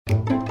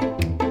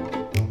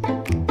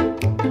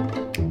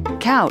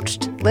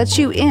Couched lets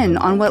you in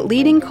on what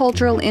leading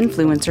cultural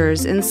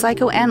influencers and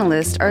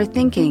psychoanalysts are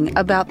thinking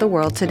about the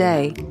world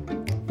today.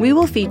 We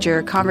will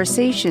feature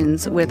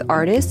conversations with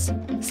artists,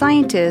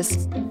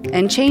 scientists,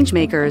 and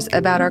changemakers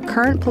about our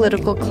current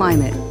political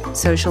climate,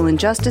 social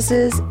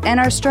injustices, and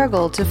our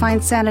struggle to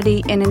find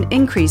sanity in an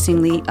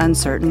increasingly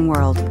uncertain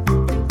world.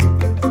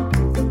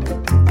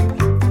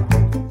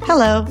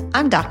 Hello,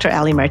 I'm Dr.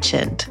 Ali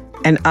Marchand.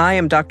 And I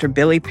am Dr.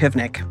 Billy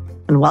Pivnik.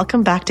 And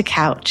welcome back to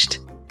Couched.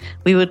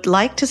 We would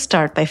like to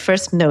start by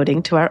first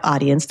noting to our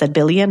audience that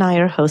Billy and I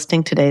are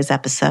hosting today's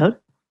episode.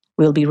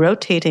 We'll be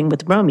rotating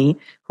with Romy,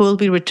 who will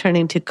be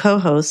returning to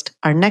co-host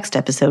our next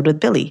episode with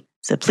Billy.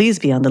 So please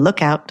be on the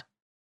lookout.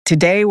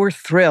 Today, we're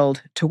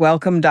thrilled to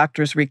welcome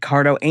Drs.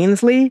 Ricardo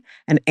Ainslie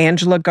and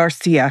Angela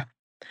Garcia.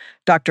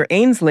 Dr.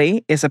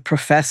 Ainslie is a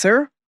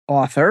professor,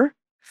 author,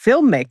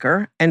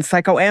 filmmaker, and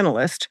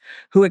psychoanalyst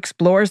who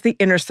explores the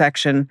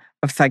intersection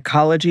of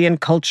psychology and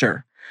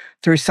culture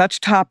through such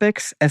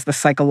topics as the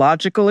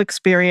psychological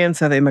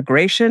experience of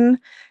immigration,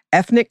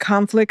 ethnic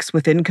conflicts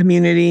within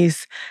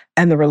communities,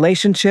 and the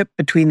relationship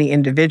between the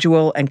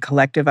individual and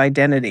collective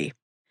identity.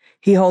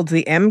 He holds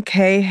the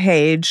M.K.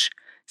 Hage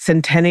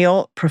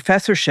Centennial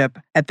Professorship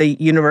at the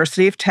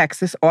University of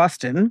Texas,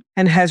 Austin,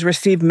 and has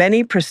received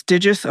many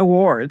prestigious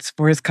awards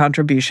for his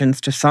contributions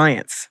to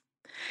science.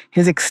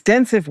 His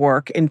extensive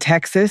work in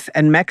Texas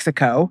and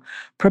Mexico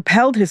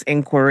propelled his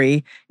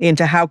inquiry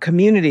into how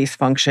communities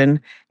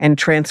function and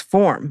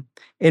transform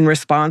in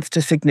response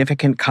to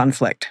significant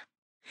conflict.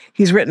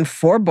 He's written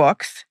 4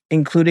 books,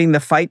 including The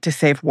Fight to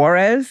Save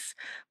Juarez,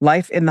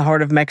 Life in the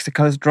Heart of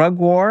Mexico's Drug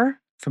War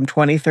from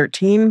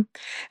 2013,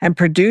 and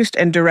produced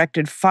and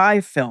directed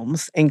 5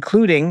 films,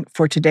 including,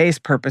 for today's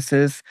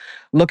purposes,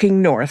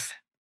 Looking North,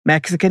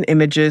 Mexican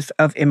Images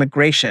of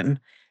Immigration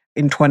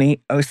in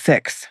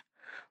 2006.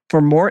 For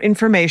more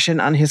information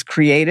on his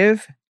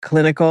creative,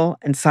 clinical,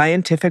 and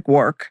scientific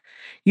work,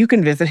 you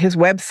can visit his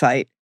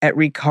website at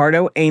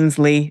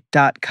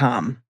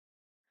ricardoainslie.com.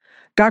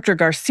 Dr.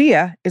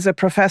 Garcia is a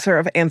professor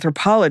of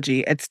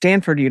anthropology at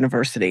Stanford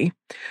University,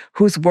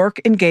 whose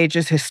work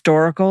engages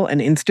historical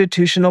and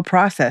institutional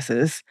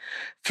processes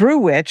through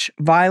which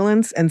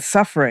violence and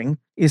suffering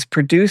is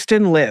produced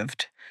and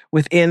lived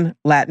within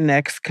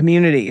Latinx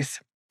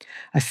communities.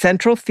 A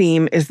central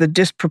theme is the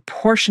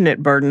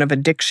disproportionate burden of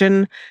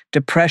addiction,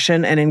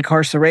 depression, and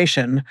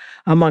incarceration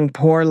among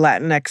poor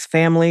Latinx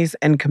families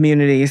and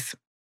communities.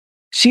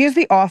 She is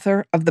the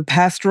author of The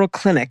Pastoral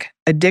Clinic,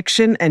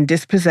 Addiction and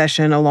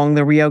Dispossession Along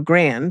the Rio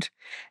Grande,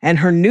 and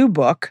her new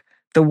book,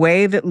 The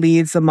Way That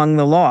Leads Among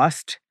the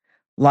Lost,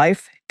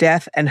 Life,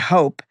 Death, and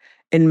Hope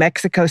in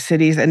Mexico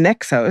City's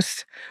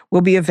Anexos,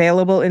 will be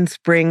available in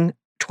spring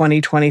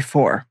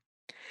 2024.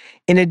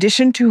 In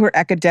addition to her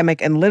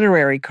academic and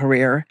literary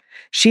career,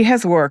 she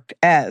has worked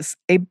as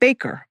a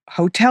baker,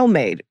 hotel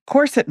maid,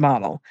 corset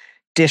model,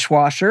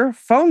 dishwasher,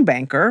 phone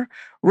banker,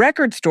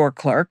 record store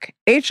clerk,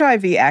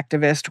 HIV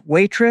activist,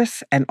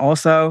 waitress, and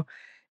also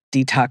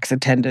detox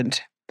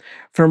attendant.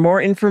 For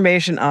more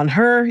information on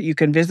her, you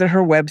can visit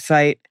her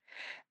website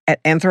at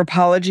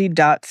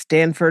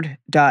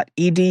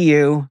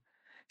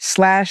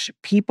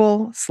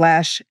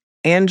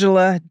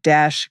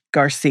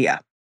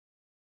anthropology.stanford.edu/people/Angela-Garcia.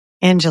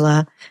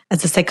 Angela,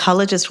 as a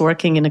psychologist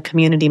working in a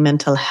community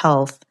mental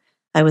health,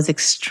 I was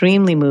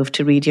extremely moved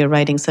to read your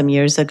writing some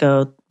years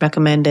ago,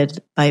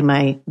 recommended by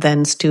my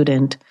then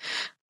student.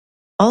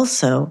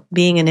 Also,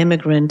 being an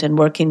immigrant and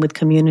working with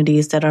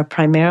communities that are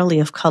primarily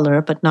of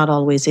color, but not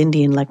always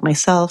Indian like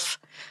myself,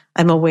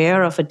 I'm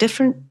aware of a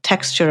different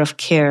texture of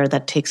care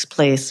that takes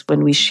place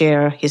when we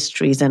share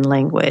histories and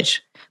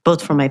language,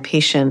 both for my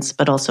patients,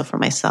 but also for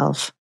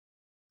myself.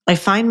 I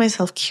find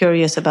myself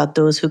curious about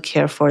those who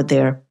care for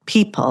their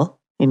people,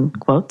 in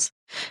quotes,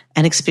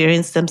 and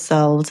experience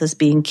themselves as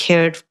being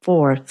cared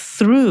for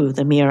through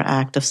the mere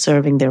act of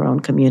serving their own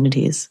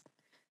communities.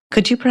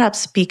 Could you perhaps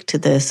speak to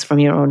this from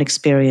your own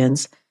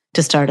experience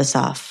to start us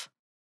off?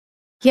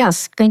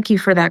 Yes, thank you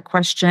for that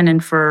question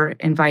and for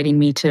inviting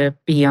me to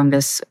be on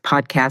this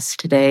podcast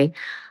today.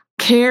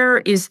 Care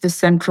is the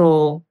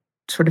central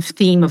sort of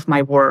theme of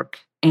my work.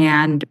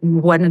 And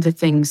one of the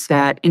things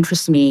that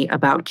interests me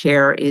about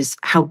care is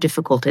how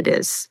difficult it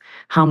is,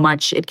 how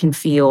much it can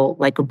feel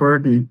like a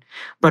burden,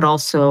 but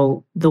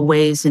also the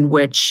ways in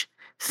which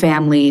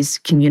families,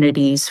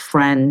 communities,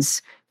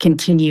 friends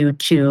continue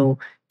to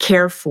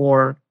care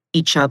for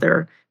each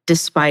other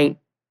despite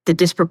the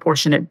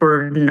disproportionate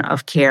burden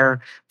of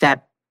care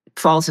that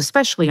falls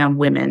especially on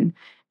women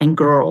and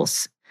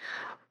girls.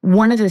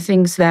 One of the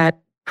things that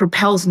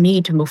propels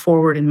me to move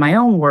forward in my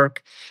own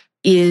work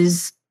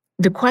is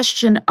the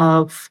question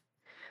of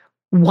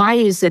why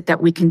is it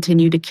that we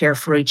continue to care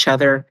for each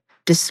other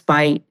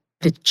despite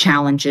the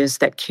challenges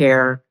that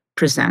care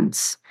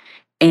presents?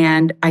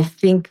 And I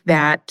think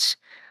that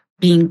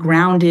being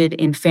grounded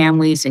in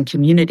families and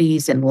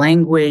communities and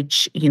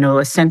language,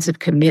 a sense of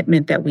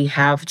commitment that we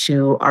have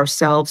to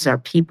ourselves, our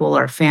people,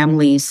 our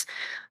families,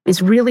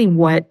 is really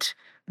what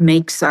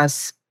makes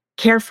us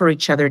care for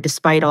each other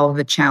despite all of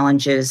the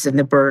challenges and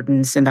the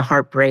burdens and the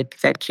heartbreak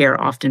that care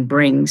often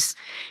brings.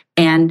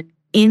 And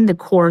in the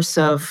course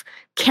of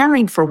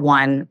caring for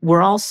one,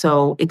 we're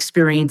also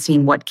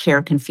experiencing what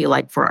care can feel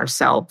like for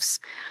ourselves.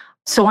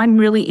 So I'm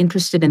really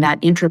interested in that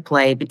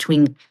interplay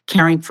between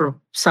caring for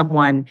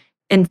someone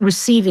and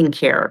receiving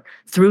care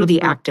through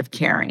the act of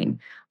caring.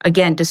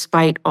 Again,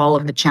 despite all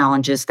of the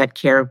challenges that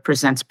care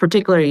presents,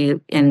 particularly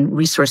in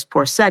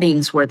resource-poor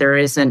settings where there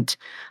isn't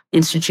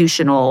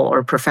institutional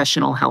or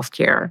professional health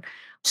care.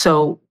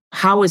 So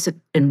how is it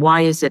and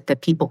why is it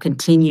that people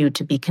continue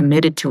to be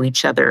committed to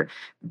each other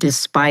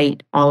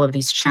despite all of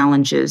these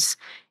challenges?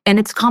 And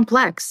it's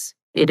complex.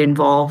 It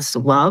involves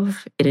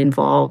love. It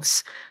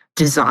involves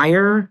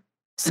desire,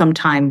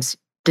 sometimes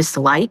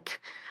dislike,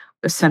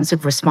 a sense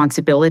of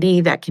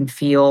responsibility that can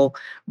feel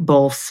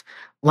both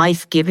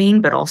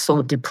life-giving but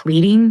also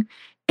depleting.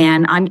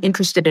 And I'm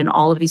interested in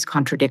all of these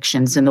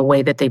contradictions and the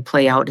way that they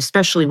play out,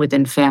 especially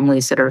within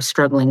families that are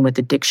struggling with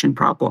addiction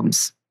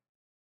problems.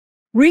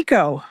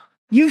 Rico,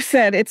 you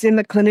said it's in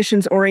the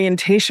clinician's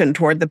orientation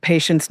toward the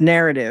patient's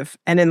narrative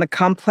and in the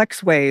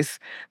complex ways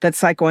that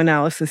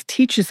psychoanalysis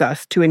teaches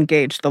us to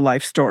engage the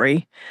life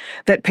story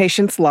that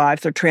patients'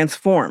 lives are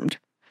transformed,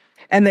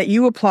 and that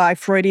you apply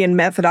Freudian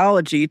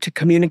methodology to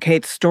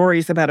communicate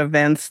stories about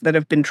events that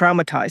have been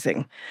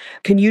traumatizing.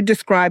 Can you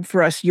describe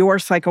for us your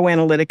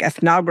psychoanalytic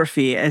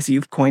ethnography, as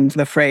you've coined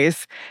the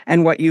phrase,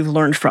 and what you've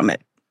learned from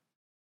it?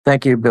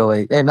 Thank you,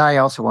 Billy. And I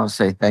also want to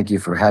say thank you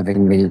for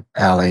having me,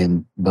 Allie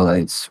and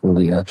Billy. It's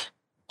really a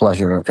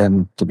pleasure.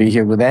 And to be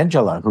here with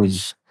Angela,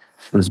 whose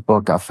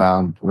book I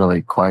found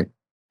really quite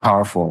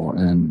powerful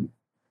and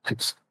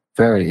it's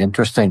very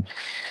interesting.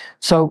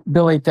 So,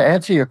 Billy, to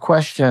answer your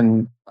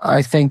question,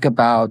 I think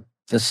about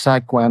the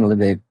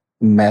psychoanalytic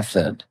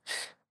method,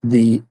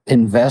 the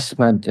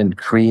investment in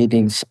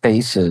creating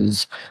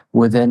spaces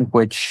within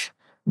which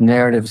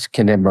narratives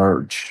can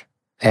emerge,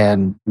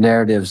 and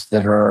narratives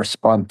that are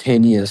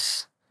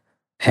spontaneous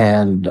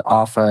and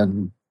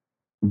often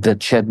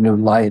that shed new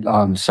light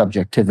on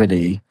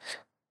subjectivity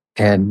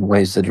in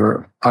ways that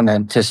are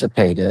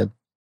unanticipated.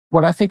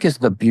 What I think is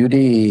the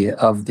beauty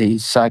of the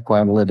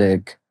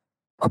psychoanalytic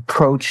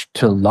approach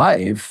to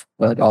life,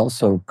 but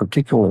also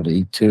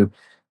particularly to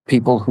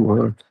people who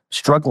are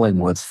struggling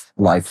with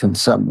life in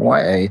some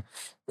way,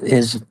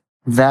 is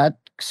that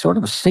sort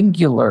of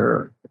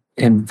singular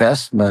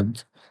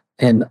investment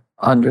in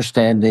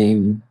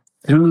understanding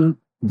through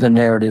the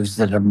narratives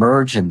that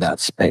emerge in that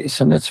space.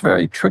 And it's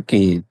very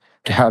tricky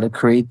to how to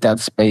create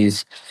that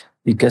space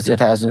because it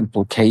has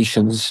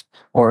implications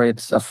or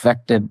it's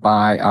affected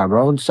by our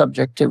own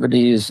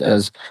subjectivities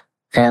as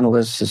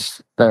analysts,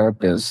 as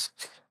therapists,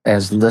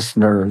 as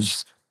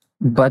listeners.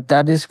 But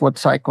that is what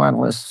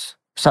psychoanalysis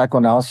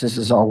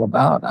is all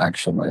about,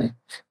 actually.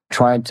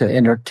 Trying to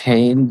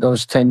entertain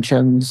those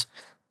tensions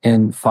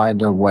and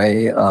find a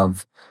way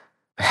of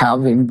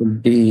having them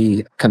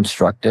be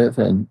constructive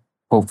and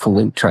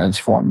hopefully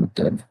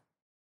transformative.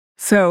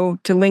 So,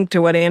 to link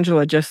to what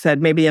Angela just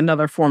said, maybe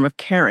another form of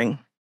caring.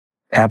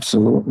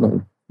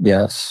 Absolutely,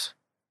 yes.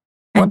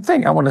 One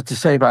thing I wanted to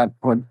say about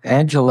what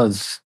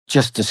Angela's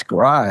just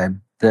described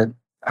that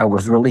I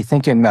was really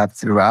thinking about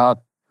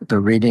throughout the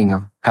reading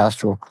of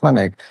Pastoral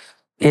Clinic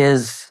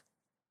is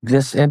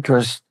this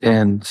interest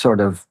in sort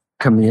of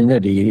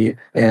community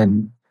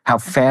and how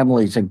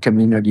families and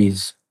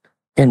communities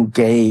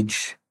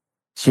engage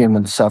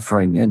human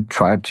suffering and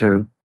try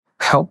to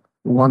help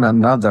one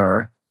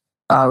another.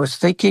 I was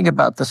thinking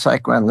about the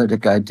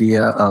psychoanalytic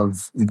idea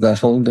of the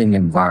holding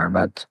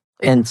environment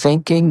and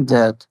thinking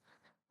that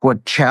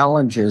what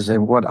challenges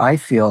and what I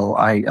feel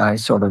I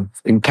sort of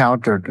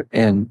encountered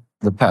in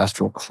the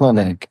Pastoral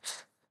Clinic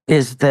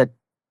is that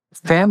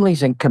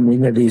families and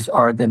communities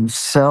are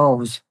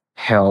themselves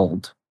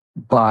held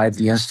by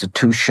the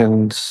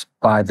institutions,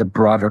 by the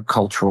broader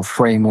cultural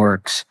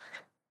frameworks,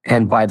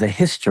 and by the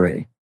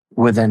history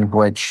within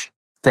which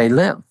they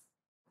live.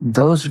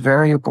 Those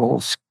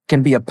variables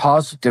can be a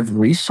positive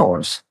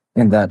resource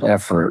in that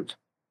effort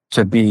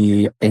to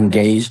be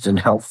engaged and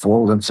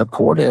helpful and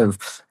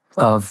supportive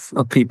of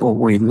people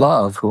we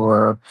love who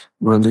are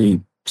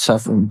really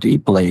suffering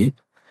deeply.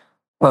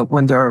 But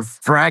when there are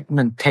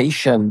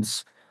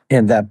fragmentations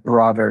in that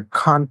broader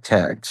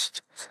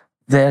context,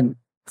 then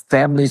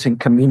families and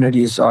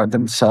communities are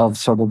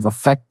themselves sort of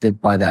affected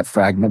by that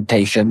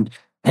fragmentation,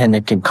 and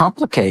it can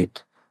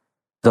complicate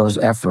those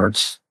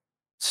efforts.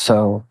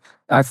 So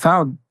I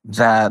found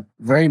that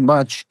very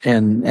much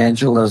in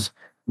Angela's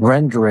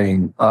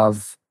rendering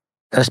of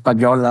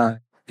Española,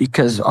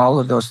 because all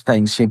of those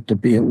things seem to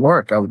be at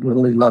work. I would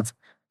really love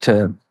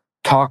to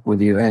talk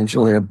with you,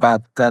 Angela,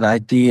 about that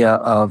idea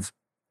of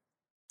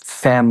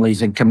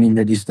families and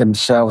communities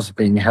themselves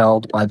being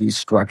held by these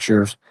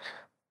structures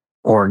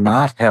or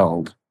not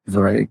held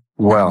very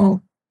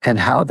well, and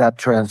how that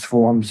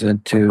transforms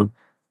into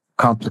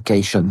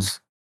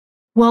complications.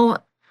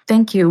 Well,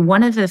 Thank you.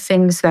 One of the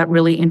things that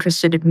really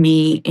interested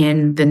me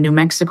in the New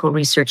Mexico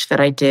research that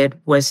I did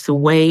was the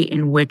way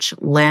in which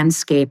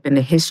landscape and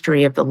the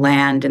history of the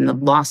land and the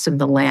loss of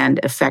the land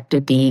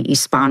affected the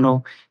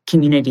Hispano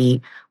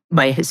community.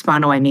 By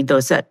Hispano, I mean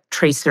those that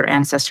trace their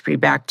ancestry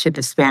back to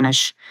the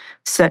Spanish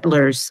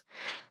settlers.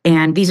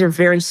 And these are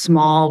very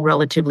small,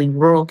 relatively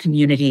rural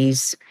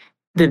communities.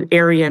 The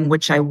area in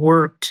which I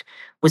worked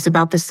was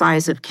about the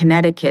size of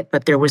Connecticut,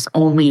 but there was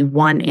only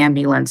one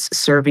ambulance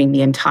serving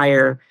the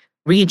entire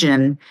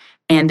region.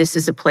 And this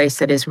is a place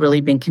that has really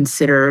been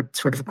considered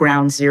sort of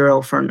ground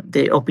zero for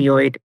the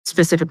opioid,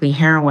 specifically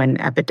heroin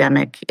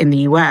epidemic in the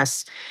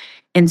US.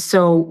 And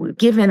so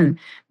given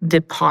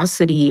the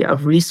paucity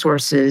of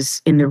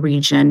resources in the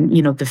region,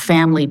 the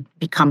family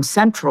becomes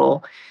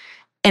central.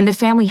 And the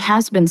family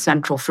has been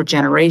central for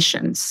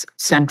generations,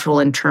 central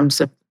in terms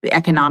of the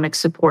economic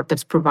support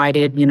that's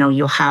provided.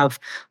 You'll have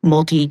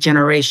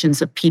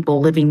multi-generations of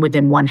people living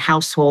within one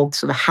household.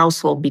 So the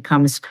household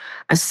becomes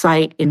a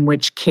site in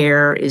which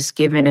care is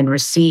given and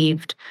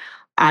received.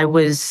 I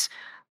was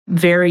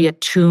very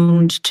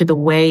attuned to the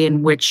way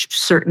in which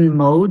certain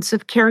modes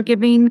of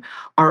caregiving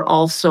are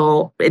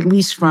also, at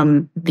least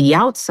from the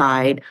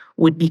outside,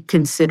 would be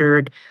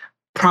considered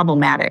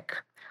problematic,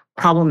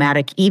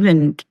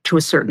 even to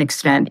a certain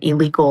extent,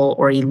 illegal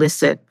or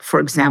illicit. For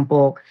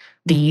example,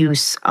 the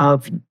use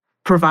of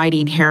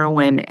providing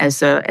heroin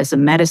as a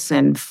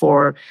medicine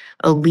for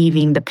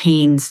alleviating the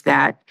pains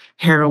that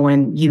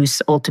heroin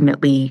use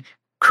ultimately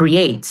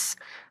creates.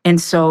 And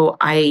so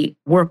I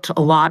worked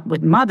a lot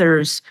with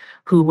mothers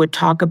who would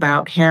talk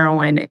about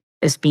heroin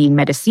as being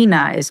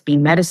medicina, as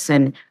being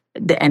medicine,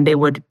 and they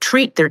would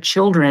treat their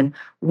children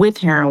with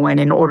heroin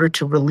in order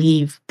to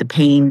relieve the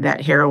pain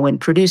that heroin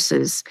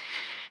produces.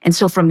 And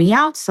so from the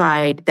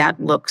outside, that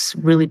looks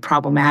really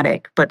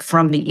problematic. But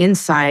from the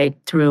inside,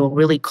 through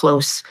really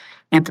close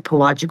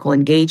anthropological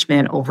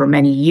engagement over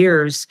many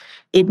years,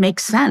 it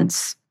makes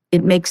sense.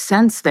 It makes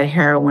sense that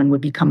heroin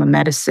would become a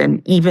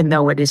medicine, even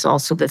though it is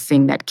also the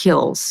thing that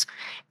kills.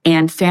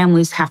 And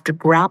families have to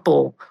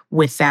grapple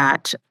with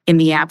that in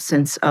the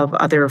absence of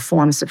other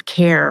forms of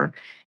care.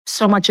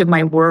 So much of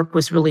my work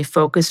was really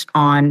focused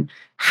on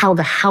how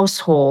the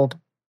household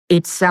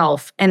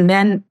itself, and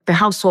then the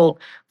household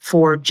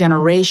for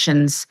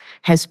generations,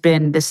 has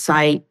been the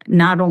site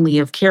not only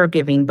of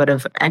caregiving, but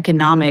of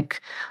economic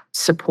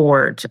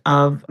support,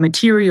 of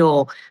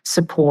material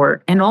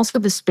support, and also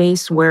the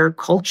space where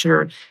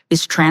culture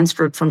is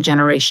transferred from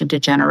generation to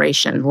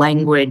generation,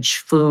 language,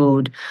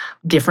 food,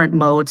 different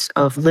modes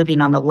of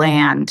living on the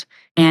land.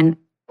 And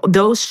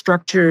those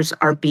structures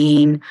are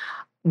being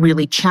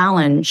really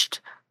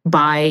challenged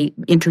by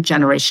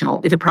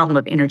the problem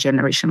of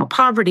intergenerational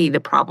poverty, the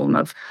problem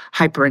of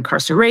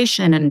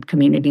hyperincarceration in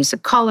communities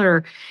of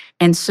color.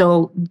 And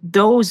so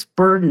those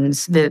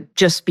burdens that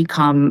just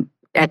become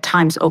at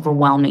times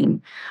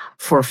overwhelming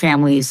for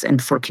families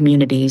and for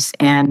communities,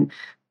 and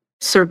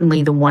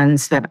certainly the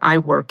ones that I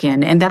work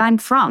in and that I'm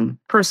from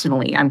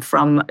personally. I'm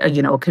from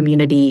a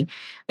community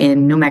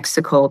in New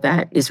Mexico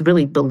that is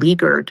really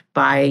beleaguered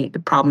by the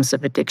problems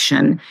of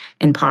addiction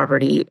and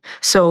poverty.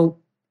 So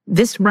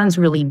this runs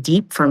really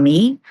deep for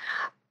me,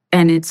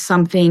 and it's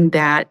something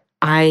that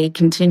I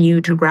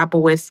continue to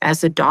grapple with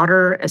as a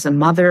daughter, as a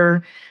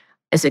mother,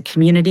 as a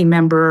community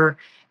member.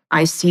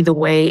 I see the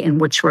way in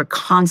which we're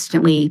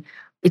constantly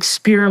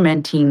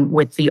experimenting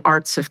with the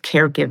arts of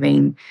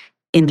caregiving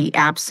in the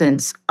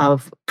absence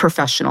of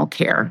professional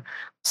care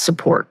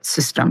support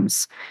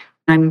systems.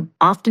 I'm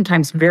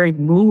oftentimes very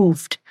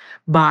moved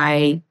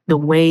by the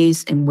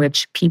ways in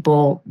which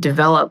people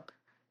develop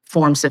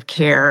forms of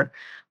care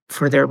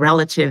for their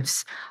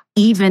relatives,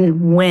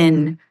 even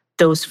when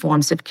those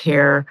forms of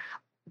care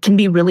can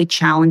be really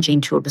challenging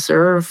to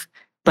observe.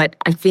 But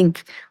I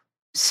think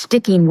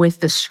sticking with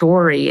the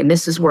story, and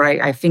this is where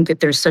I think that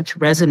there's such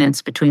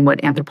resonance between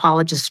what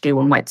anthropologists do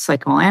and what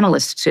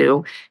psychoanalysts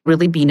do,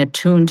 really being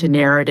attuned to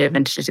narrative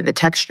and to the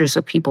textures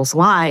of people's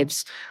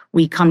lives,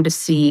 we come to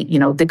see,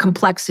 the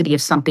complexity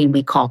of something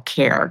we call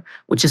care,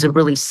 which is a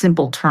really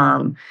simple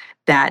term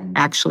that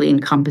actually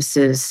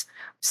encompasses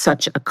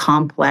such a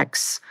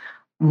complex,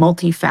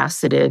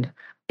 multifaceted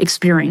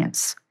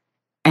experience.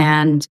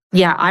 And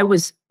yeah, I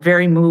was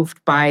very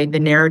moved by the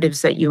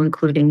narratives that you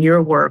include in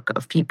your work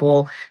of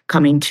people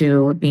coming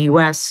to the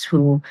US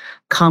who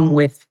come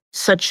with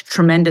such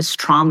tremendous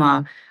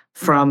trauma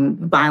from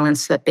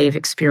violence that they've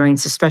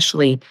experienced,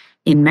 especially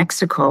in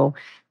Mexico.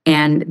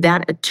 And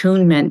that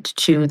attunement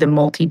to the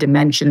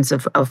multi-dimensions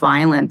of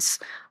violence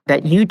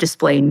that you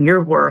display in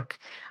your work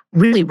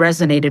really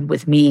resonated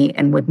with me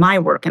and with my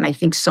work. And I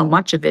think so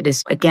much of it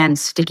is, again,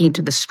 sticking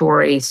to the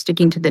story,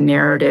 sticking to the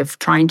narrative,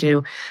 trying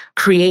to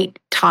create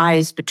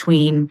ties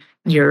between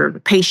your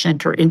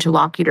patient or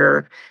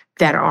interlocutor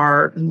that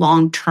are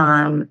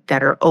long-term,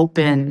 that are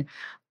open.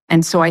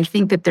 And so I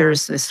think that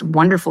there's this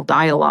wonderful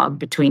dialogue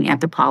between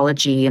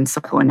anthropology and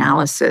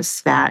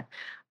psychoanalysis that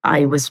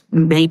I was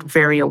made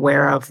very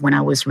aware of when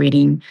I was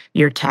reading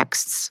your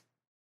texts.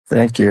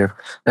 Thank you.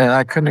 And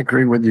I couldn't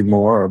agree with you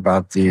more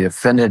about the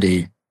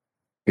affinity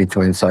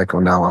between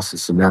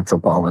psychoanalysis and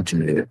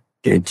anthropology.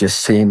 It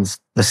just seems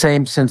the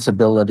same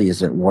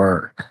sensibilities at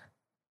work.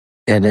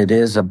 And it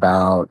is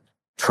about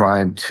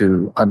trying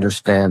to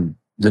understand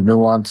the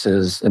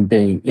nuances and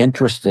being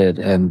interested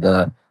in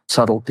the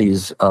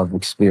subtleties of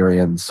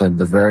experience and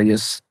the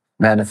various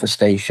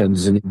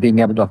manifestations and being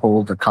able to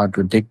hold the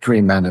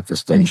contradictory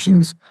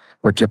manifestations,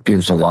 which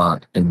appears a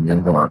lot in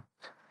your work.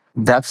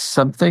 That's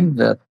something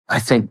that I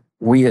think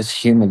we as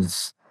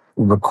humans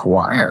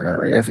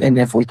require.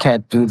 If we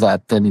can't do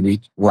that, then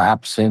we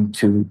lapse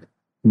into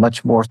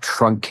much more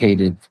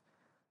truncated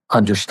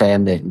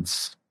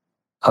understandings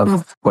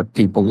of what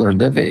people are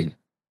living.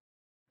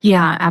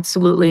 Yeah,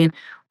 absolutely.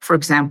 For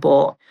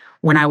example,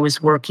 when I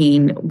was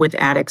working with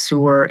addicts who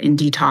were in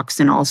detox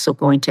and also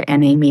going to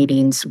NA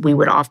meetings, we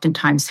would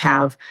oftentimes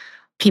have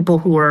people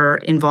who were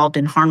involved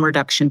in harm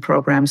reduction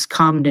programs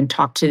come and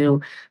talk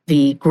to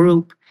the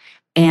group.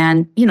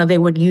 And, they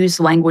would use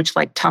language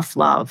like tough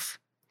love.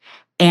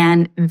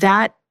 And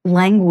that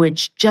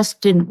language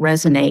just didn't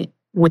resonate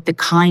with the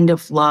kind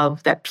of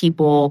love that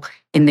people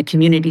in the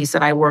communities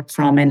that I work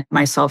from and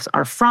myself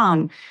are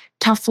from.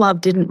 Tough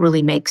love didn't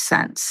really make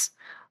sense.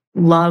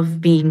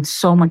 Love being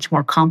so much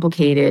more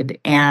complicated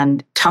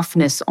and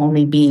toughness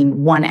only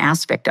being one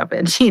aspect of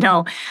it,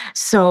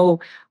 So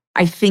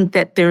I think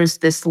that there's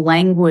this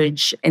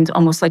language and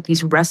almost like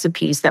these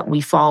recipes that we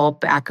fall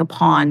back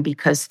upon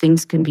because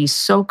things can be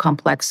so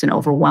complex and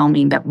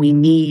overwhelming that we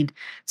need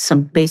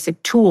some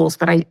basic tools.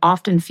 But I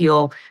often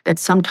feel that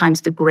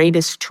sometimes the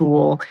greatest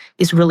tool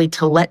is really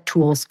to let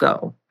tools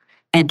go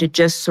and to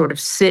just sort of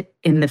sit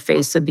in the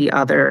face of the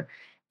other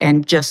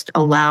and just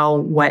allow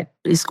what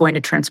is going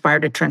to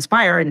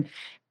transpire.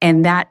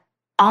 And that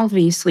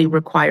obviously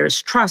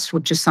requires trust,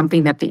 which is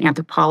something that the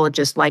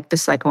anthropologist, like the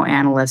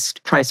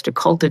psychoanalyst, tries to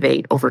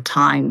cultivate over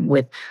time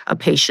with a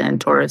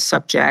patient or a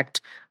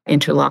subject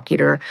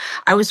interlocutor.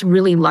 I was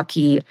really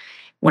lucky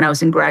when I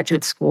was in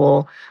graduate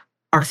school.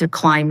 Arthur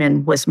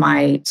Kleinman was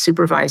my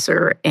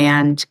supervisor,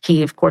 and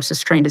he, of course,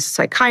 is trained as a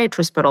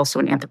psychiatrist, but also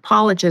an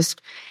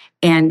anthropologist.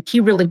 And he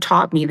really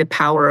taught me the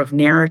power of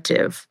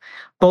narrative,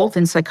 both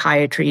in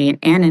psychiatry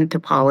and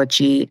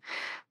anthropology.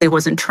 I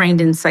wasn't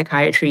trained in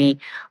psychiatry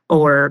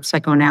or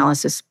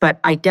psychoanalysis, but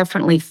I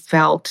definitely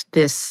felt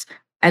this,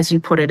 as you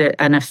put it,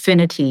 an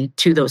affinity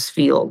to those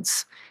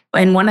fields.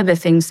 And one of the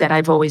things that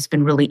I've always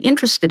been really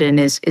interested in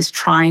is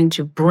trying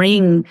to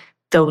bring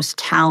those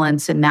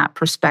talents and that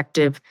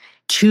perspective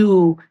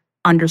to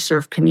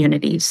underserved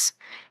communities.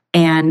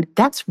 And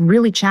that's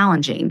really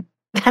challenging.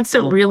 That's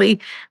a really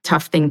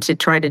tough thing to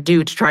try to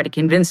do, to try to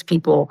convince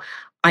people.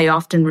 I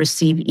often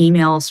receive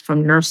emails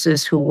from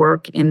nurses who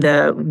work in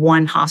the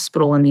one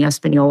hospital in the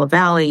Espanola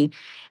Valley,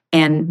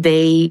 and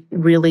they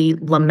really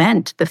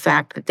lament the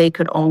fact that they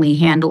could only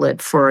handle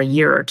it for a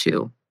year or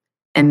two.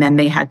 And then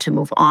they had to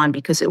move on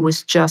because it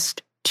was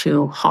just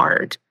too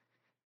hard.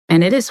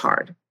 And it is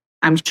hard.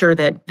 I'm sure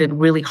that the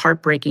really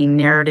heartbreaking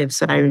narratives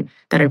that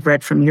I've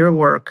read from your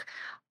work,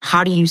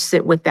 how do you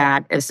sit with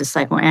that as a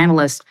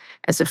psychoanalyst,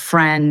 as a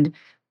friend,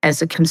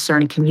 as a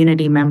concerned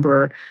community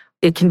member?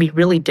 It can be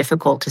really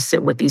difficult to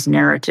sit with these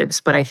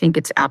narratives, but I think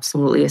it's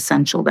absolutely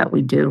essential that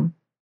we do.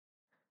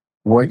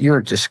 What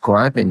you're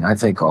describing, I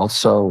think,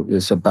 also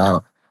is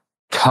about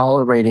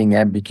tolerating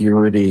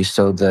ambiguity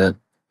so that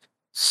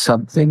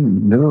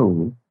something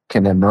new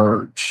can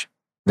emerge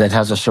that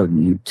has a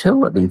certain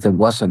utility that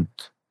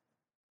wasn't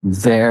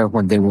there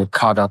when they were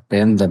caught up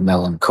in the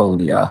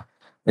melancholia.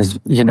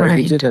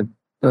 Right.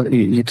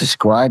 You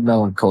describe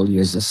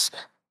melancholia as this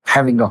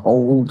having a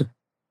hold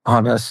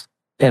on us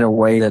in a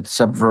way that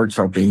subverts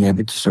our being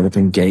able to sort of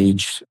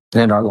engage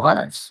in our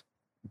lives.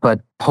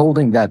 But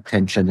holding that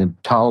tension and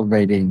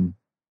tolerating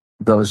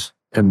those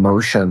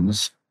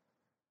emotions,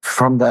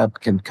 from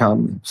that can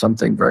come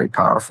something very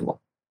powerful.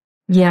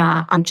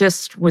 Yeah, I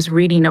just was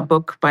reading a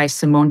book by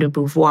Simone de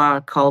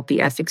Beauvoir called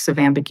The Ethics of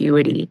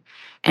Ambiguity.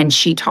 And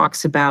she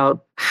talks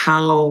about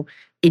how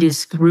it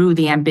is through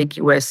the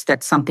ambiguous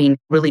that something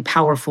really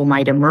powerful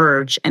might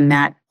emerge, and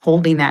that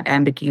holding that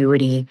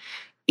ambiguity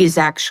is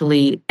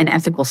actually an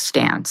ethical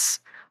stance.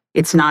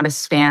 It's not a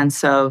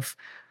stance of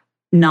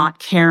not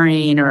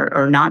caring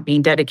or not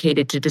being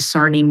dedicated to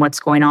discerning what's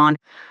going on.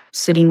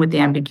 Sitting with the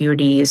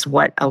ambiguity is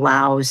what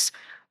allows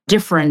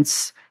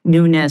difference,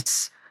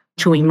 newness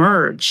to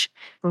emerge.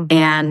 Mm-hmm.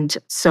 And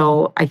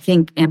so I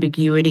think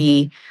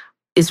ambiguity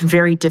is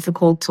very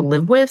difficult to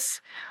live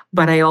with,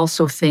 but I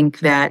also think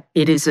that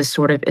it is a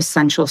sort of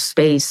essential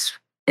space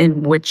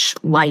in which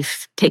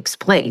life takes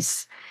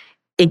place.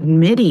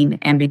 Admitting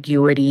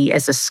ambiguity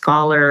as a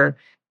scholar,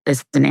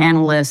 as an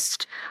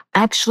analyst,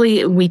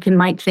 actually,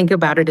 might think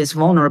about it as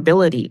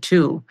vulnerability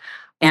too.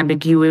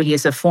 Ambiguity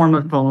is a form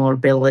of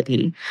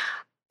vulnerability,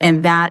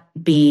 and that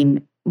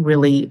being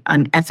really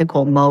an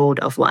ethical mode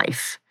of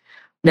life.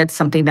 That's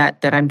something that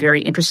I'm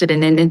very interested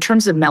in. And in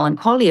terms of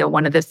melancholia,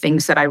 one of the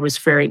things that I was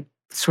very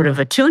sort of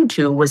attuned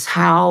to was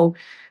how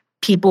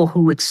people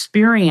who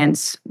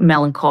experience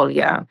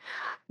melancholia,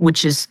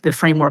 which is the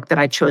framework that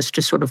I chose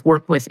to sort of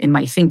work with in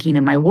my thinking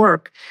and my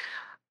work,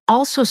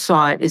 also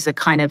saw it as a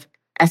kind of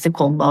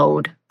ethical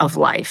mode of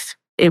life.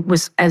 It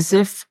was as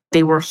if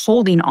they were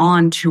holding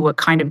on to a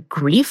kind of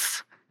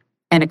grief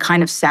and a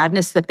kind of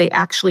sadness that they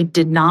actually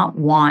did not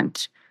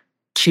want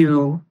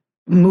to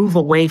move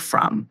away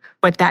from.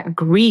 But that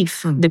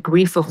grief, the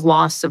grief of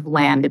loss of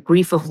land, the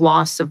grief of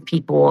loss of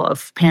people,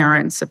 of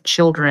parents, of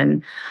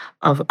children,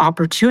 of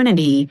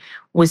opportunity,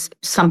 was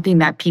something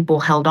that people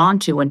held on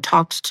to and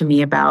talked to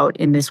me about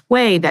in this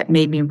way that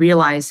made me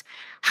realize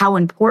how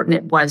important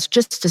it was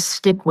just to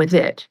stick with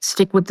it,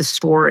 stick with the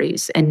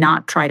stories, and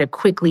not try to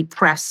quickly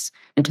press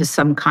into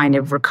some kind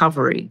of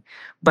recovery,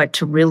 but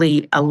to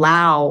really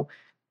allow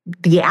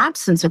the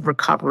absence of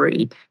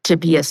recovery to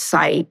be a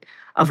site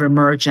of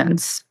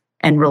emergence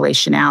and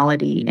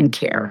relationality and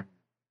care.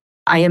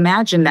 I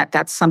imagine that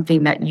that's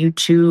something that you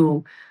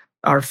too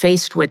are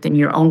faced with in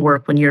your own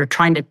work when you're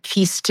trying to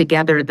piece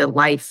together the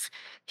life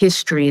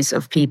histories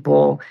of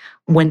people,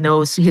 when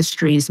those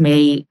histories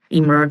may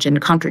emerge in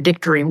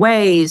contradictory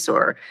ways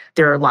or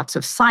there are lots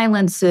of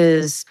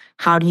silences.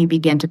 How do you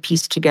begin to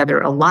piece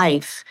together a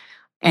life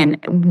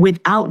and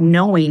without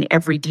knowing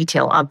every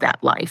detail of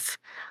that life?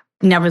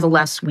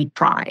 Nevertheless, we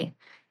try.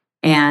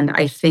 And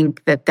I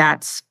think that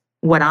that's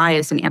what I,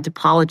 as an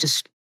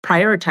anthropologist,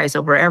 prioritize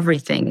over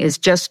everything, is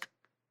just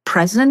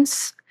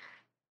presence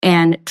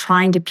and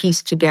trying to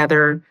piece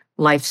together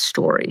life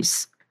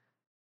stories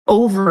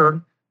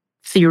over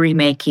theory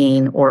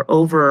making or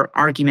over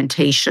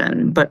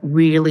argumentation, but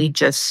really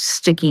just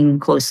sticking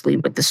closely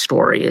with the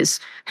story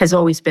has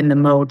always been the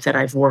mode that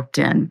I've worked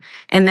in.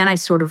 And then I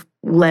sort of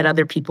let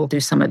other people do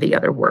some of the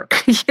other work,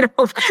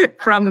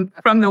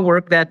 from the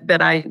work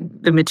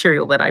the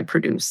material that I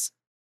produce.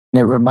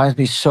 It reminds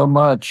me so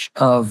much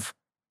of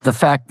the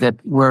fact that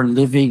we're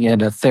living in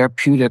a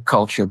therapeutic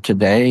culture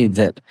today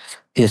that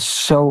is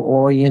so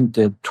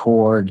oriented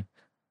toward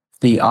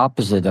the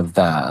opposite of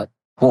that.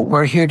 What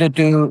we're here to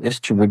do is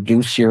to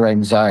reduce your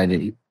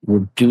anxiety,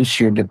 reduce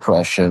your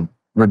depression,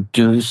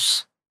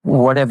 reduce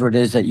whatever it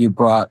is that you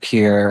brought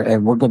here.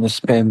 And we're going to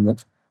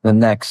spend the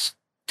next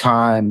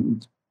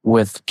time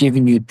with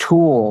giving you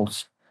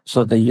tools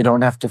so that you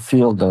don't have to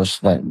feel those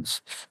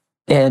things.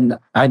 And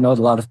I know a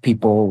lot of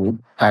people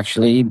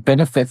actually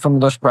benefit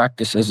from those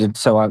practices. And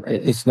so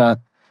it's not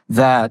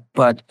that,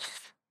 but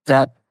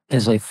that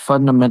is a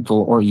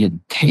fundamental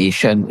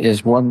orientation,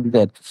 is one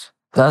that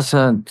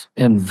doesn't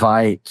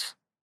invite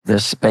the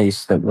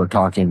space that we're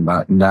talking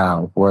about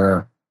now,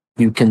 where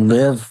you can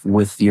live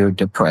with your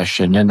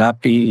depression and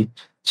not be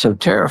so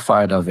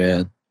terrified of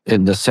it,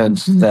 in the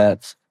sense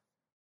that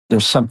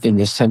there's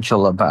something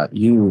essential about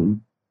you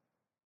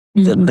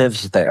that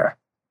lives there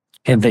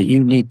and that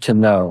you need to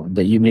know,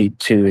 that you need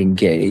to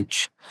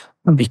engage,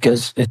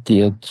 because at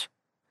the end,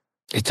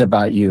 it's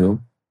about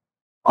you,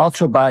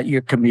 also about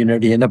your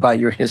community and about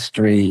your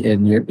history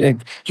and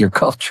your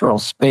cultural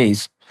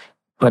space.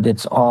 But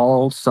it's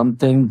all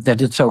something that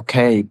it's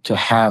okay to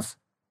have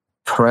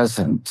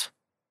present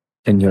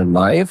in your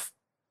life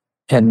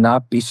and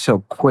not be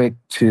so quick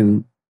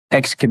to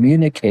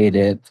excommunicate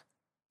it,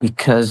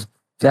 because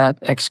that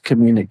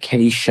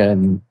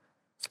excommunication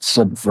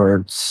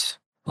subverts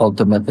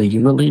ultimately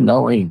you really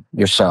knowing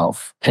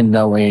yourself and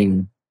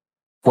knowing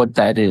what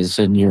that is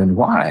in you and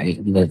why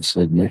it lives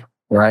in you,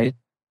 right?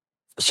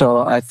 So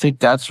I think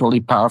that's really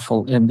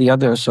powerful. And the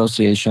other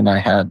association I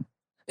had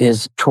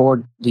is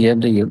toward the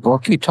end of your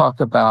book, you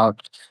talk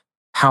about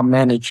how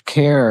managed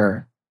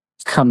care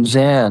comes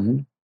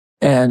in,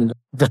 and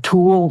the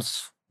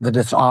tools that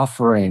it's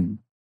offering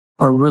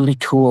are really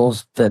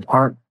tools that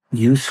aren't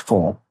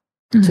useful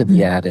to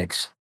the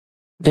addicts.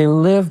 They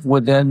live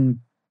within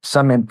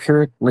some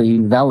empirically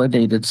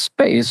validated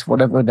space,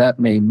 whatever that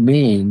may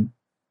mean.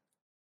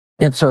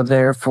 And so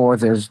therefore,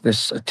 there's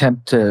this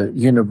attempt to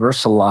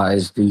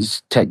universalize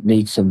these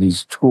techniques and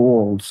these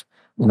tools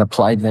and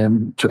apply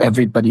them to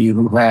everybody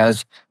who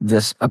has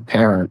this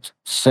apparent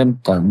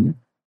symptom.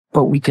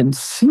 But we can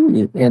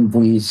see it in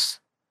these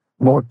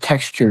more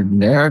textured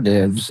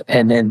narratives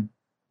and in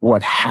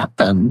what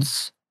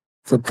happens,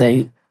 that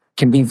they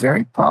can be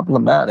very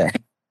problematic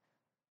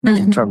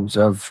in terms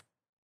of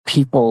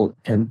people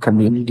and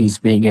communities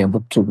being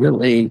able to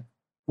really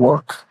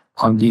work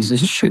on these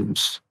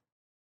issues.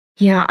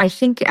 Yeah, I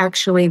think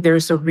actually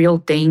there's a real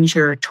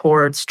danger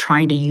towards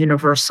trying to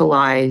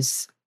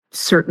universalize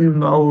certain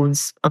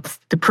modes of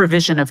the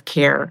provision of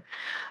care,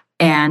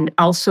 and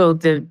also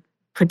the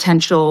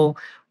potential,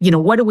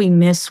 what do we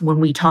miss when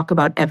we talk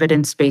about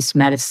evidence-based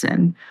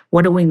medicine?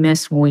 What do we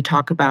miss when we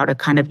talk about a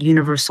kind of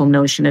universal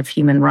notion of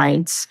human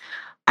rights?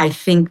 I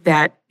think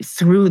that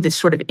through this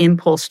sort of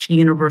impulse to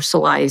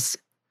universalize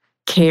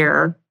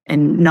care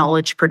and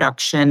knowledge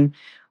production,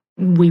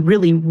 we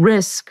really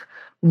risk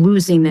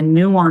losing the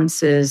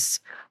nuances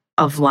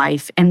of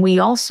life. And we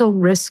also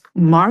risk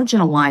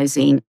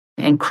marginalizing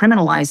and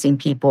criminalizing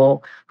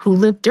people who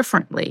live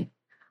differently,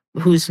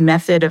 whose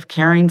method of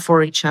caring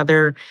for each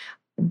other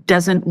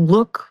doesn't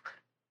look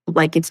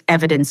like it's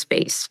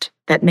evidence-based.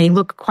 That may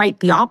look quite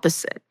the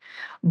opposite.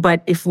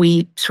 But if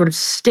we sort of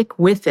stick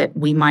with it,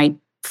 we might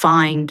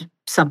find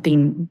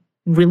something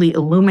really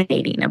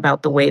illuminating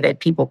about the way that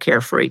people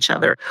care for each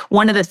other.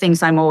 One of the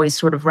things I'm always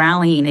sort of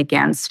rallying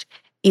against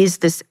is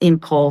this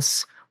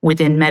impulse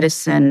within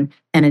medicine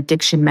and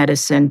addiction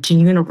medicine to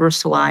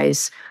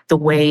universalize the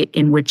way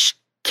in which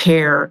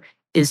care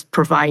is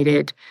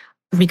provided.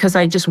 Because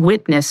I just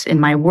witnessed in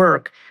my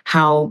work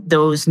how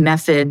those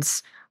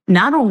methods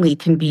not only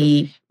can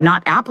be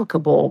not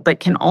applicable, but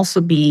can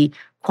also be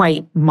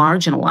quite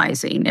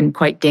marginalizing and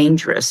quite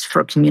dangerous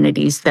for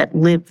communities that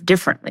live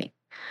differently.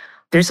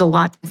 There's a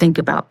lot to think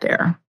about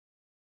there.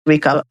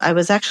 Rika, I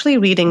was actually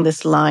reading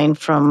this line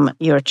from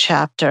your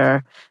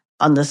chapter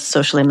on the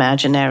social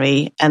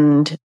imaginary,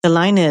 and the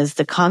line is,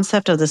 the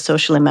concept of the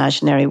social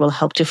imaginary will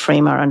help to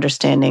frame our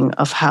understanding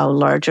of how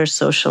larger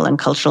social and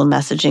cultural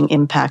messaging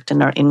impact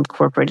and are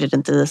incorporated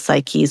into the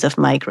psyches of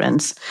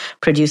migrants,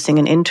 producing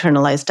an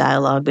internalized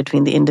dialogue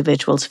between the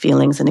individual's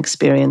feelings and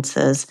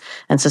experiences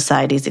and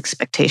society's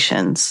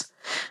expectations.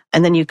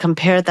 And then you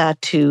compare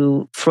that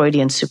to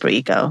Freudian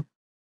superego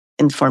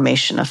in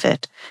formation of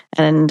it.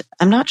 And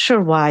I'm not sure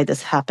why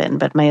this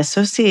happened, but my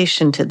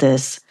association to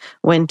this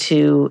went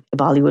to a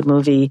Bollywood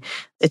movie.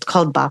 It's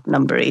called Baap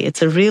Numberi.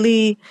 It's a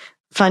really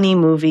funny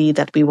movie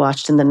that we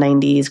watched in the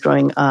 90s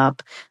growing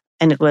up.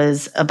 And it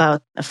was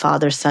about a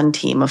father-son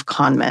team of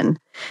con men.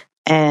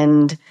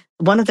 And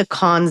one of the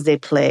cons they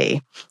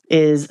play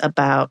is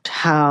about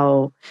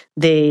how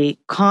they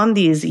con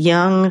these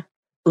young,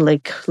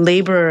 like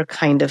laborer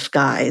kind of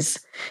guys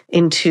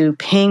into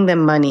paying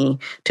them money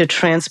to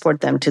transport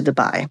them to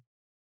Dubai.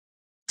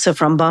 So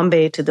from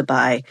Bombay to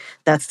Dubai,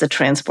 that's the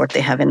transport they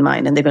have in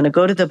mind. And they're going to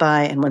go to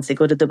Dubai. And once they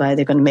go to Dubai,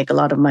 they're going to make a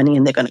lot of money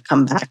and they're going to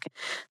come back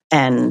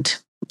and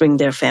bring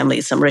their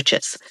families some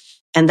riches.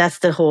 And that's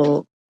the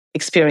whole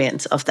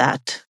experience of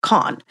that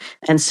con.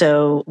 And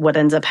so what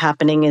ends up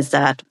happening is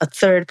that a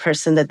third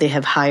person that they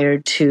have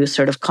hired to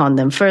sort of con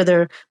them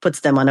further puts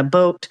them on a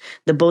boat.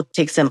 The boat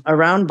takes them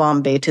around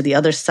Bombay to the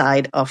other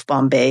side of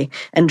Bombay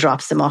and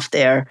drops them off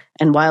there.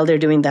 And while they're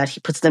doing that,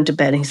 he puts them to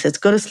bed and he says,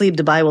 go to sleep,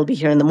 Dubai will be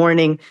here in the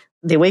morning.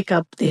 They wake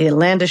up, they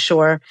land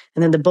ashore,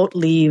 and then the boat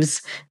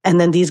leaves.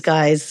 And then these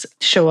guys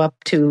show up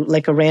to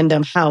like a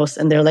random house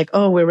and they're like,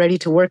 oh, we're ready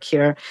to work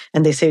here.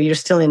 And they say, you're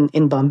still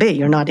in Bombay.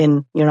 You're not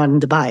in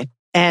Dubai.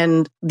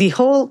 And the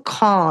whole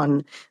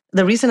con,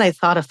 the reason I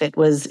thought of it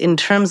was in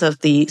terms of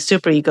the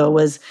superego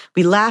was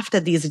we laughed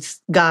at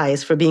these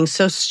guys for being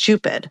so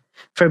stupid,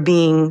 for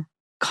being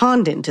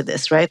conned into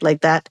this, right?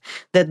 Like that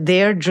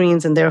their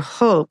dreams and their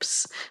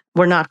hopes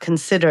were not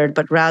considered,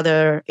 but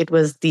rather it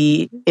was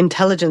the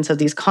intelligence of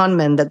these con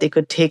men that they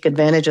could take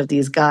advantage of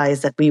these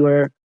guys that we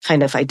were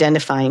kind of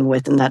identifying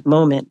with in that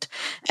moment.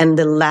 And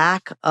the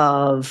lack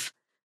of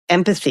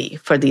empathy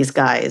for these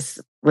guys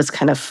was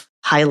kind of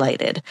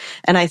highlighted.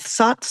 And I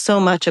thought so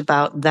much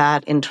about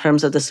that in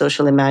terms of the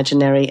social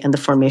imaginary and the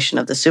formation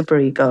of the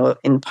superego,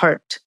 in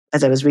part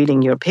as I was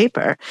reading your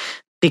paper,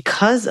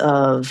 because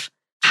of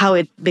how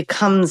it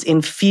becomes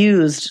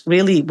infused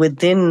really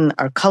within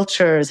our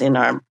cultures, in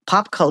our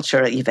pop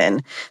culture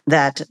even,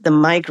 that the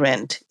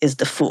migrant is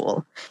the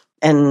fool.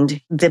 And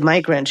the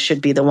migrant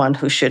should be the one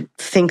who should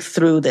think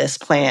through this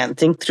plan,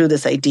 think through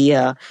this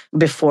idea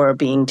before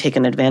being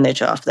taken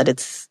advantage of, that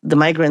it's the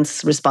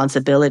migrant's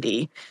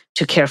responsibility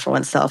to care for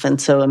oneself. And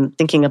so I'm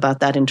thinking about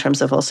that in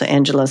terms of also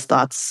Angela's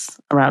thoughts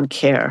around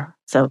care.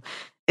 So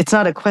it's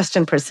not a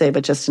question per se,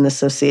 but just an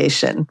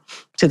association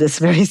to this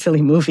very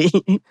silly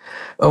movie.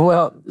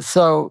 Well,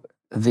 so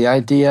the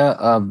idea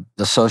of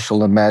the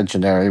social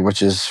imaginary,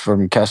 which is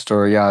from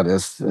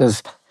Castoriadis,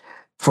 is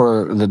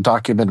for the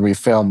documentary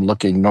film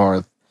Looking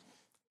North.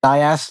 I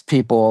asked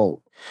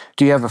people,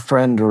 do you have a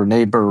friend or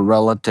neighbor or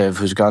relative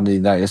who's gone to the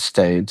United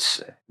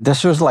States?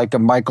 This was like a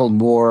Michael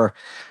Moore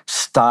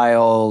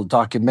style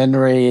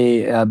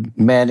documentary,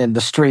 Man in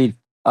the Street.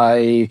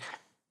 I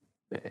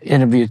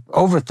interviewed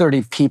over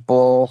 30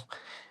 people,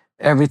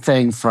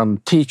 everything from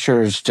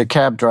teachers to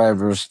cab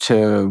drivers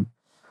to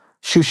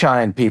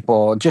shoeshine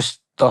people,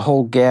 just the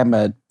whole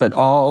gamut, but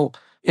all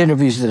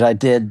interviews that I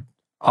did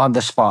on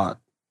the spot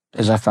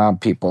as I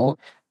found people.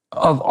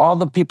 Of all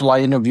the people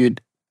I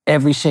interviewed,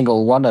 every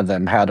single one of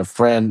them had a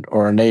friend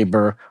or a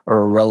neighbor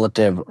or a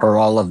relative or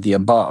all of the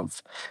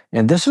above.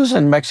 And this was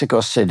in Mexico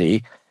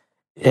City.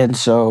 And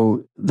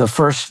so the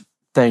first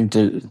thing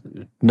to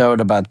note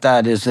about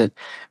that is that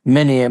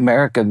many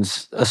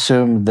Americans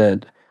assume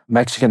that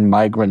Mexican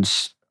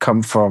migrants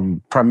come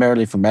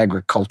primarily from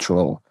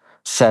agricultural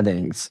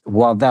settings.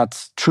 While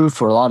that's true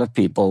for a lot of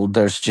people,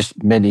 there's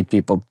just many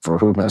people for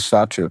whom that's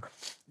not true.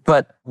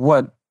 But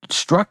what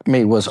struck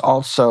me was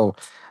also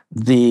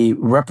the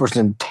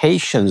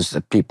representations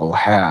that people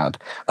had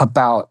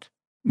about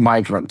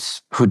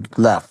migrants who'd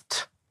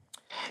left.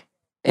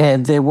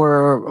 And they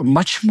were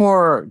much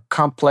more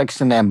complex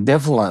and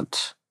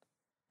ambivalent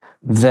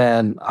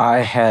than I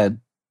had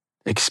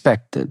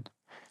expected.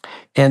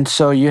 And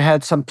so you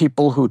had some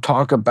people who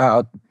talk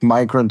about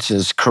migrants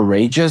as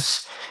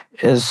courageous,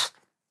 as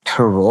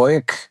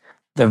heroic.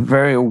 They're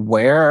very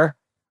aware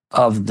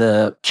of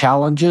the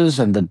challenges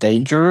and the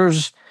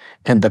dangers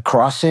and the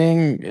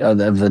crossing,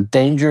 the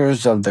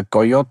dangers of the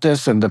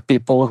coyotes and the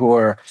people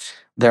who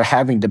they're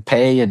having to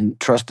pay and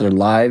trust their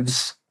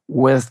lives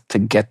with to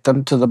get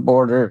them to the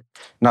border,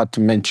 not to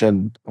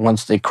mention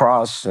once they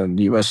cross and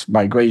U.S.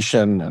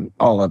 migration and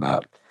all of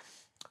that.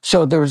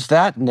 So there was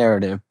that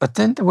narrative. But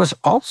then there was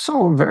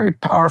also a very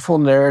powerful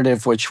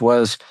narrative, which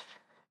was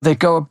they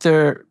go up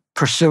there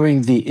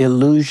pursuing the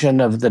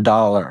illusion of the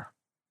dollar.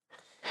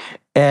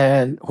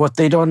 And what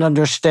they don't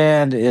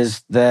understand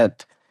is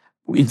that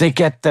they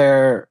get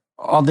there,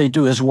 all they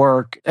do is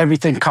work,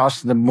 everything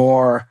costs them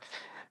more.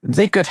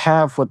 They could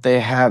have what they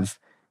have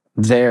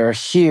there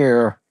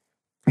here,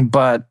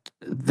 but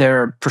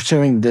they're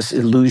pursuing this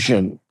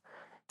illusion.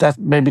 That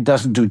maybe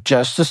doesn't do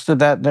justice to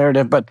that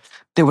narrative, but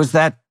there was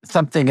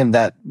something in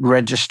that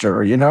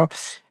register, you know?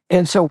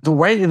 And so the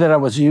way that I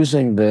was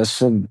using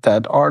this in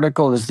that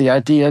article is the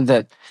idea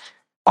that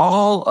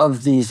all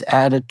of these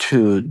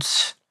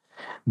attitudes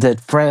that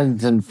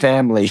friends and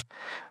family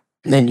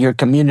in your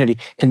community,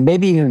 and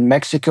maybe even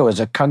Mexico as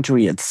a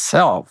country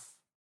itself,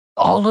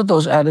 all of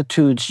those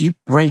attitudes you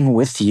bring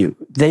with you.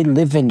 They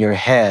live in your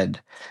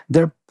head.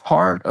 They're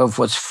part of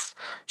what's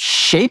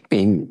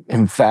shaping,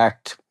 in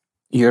fact,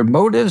 your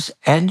motives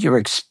and your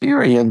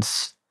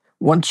experience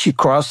once you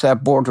cross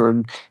that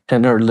border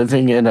and are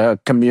living in a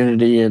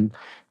community in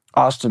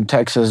Austin,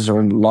 Texas,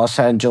 or in Los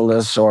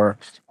Angeles, or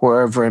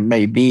wherever it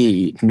may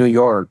be, New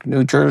York,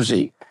 New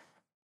Jersey.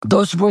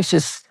 Those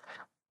voices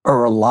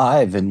are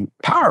alive and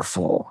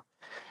powerful.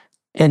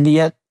 And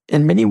yet,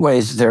 in many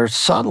ways, they're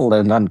subtle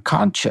and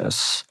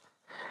unconscious,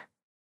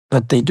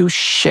 but they do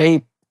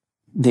shape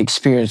the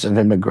experience of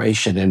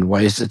immigration in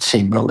ways that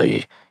seem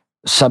really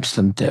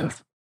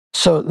substantive.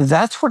 So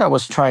that's what I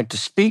was trying to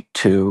speak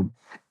to.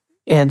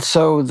 And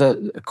so,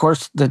 of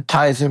course, that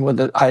ties in with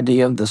the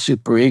idea of the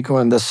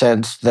superego in the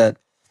sense that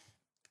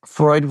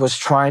Freud was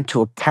trying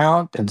to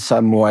account in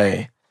some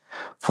way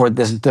for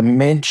this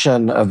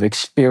dimension of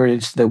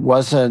experience that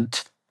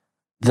wasn't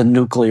the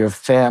nuclear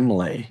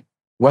family,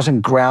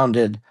 wasn't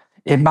grounded.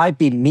 It might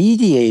be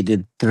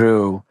mediated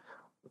through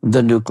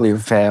the nuclear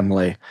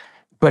family,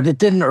 but it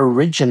didn't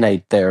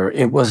originate there.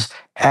 It was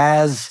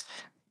as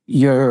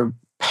your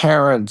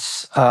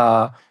parents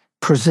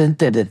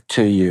presented it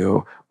to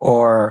you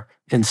or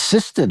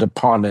insisted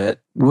upon it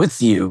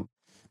with you.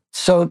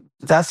 So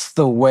that's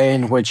the way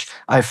in which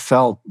I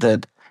felt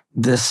that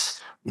this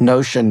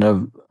notion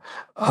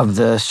of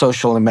the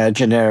social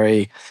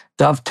imaginary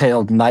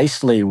dovetailed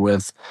nicely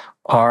with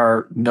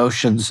our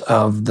notions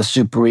of the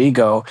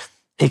superego,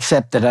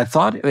 except that I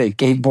thought it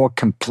gave more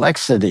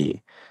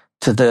complexity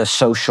to the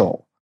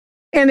social.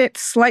 And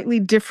it's slightly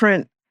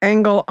different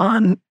angle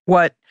on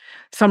what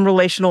some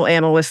relational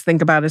analysts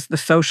think about as the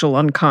social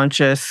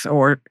unconscious,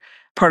 or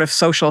part of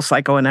social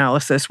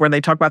psychoanalysis, where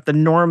they talk about the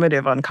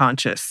normative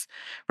unconscious,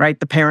 right?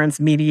 The parents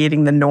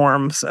mediating the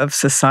norms of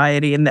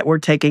society, and that we're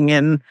taking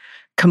in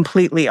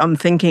completely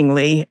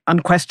unthinkingly,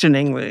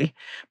 unquestioningly.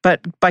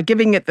 But by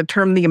giving it the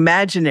term the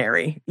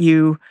imaginary,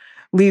 you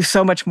leave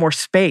so much more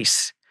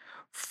space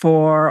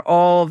for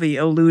all the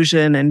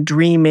illusion and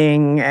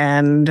dreaming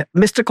and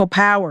mystical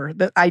power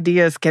that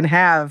ideas can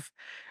have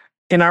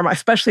in our,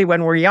 especially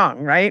when we're young,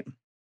 right?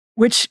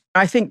 Which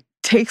I think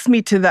takes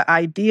me to the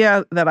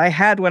idea that I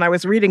had when I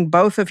was reading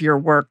both of your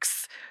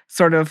works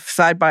sort of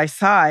side by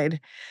side,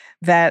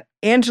 that,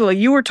 Angela,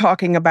 you were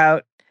talking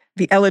about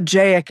the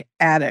elegiac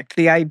addict,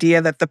 the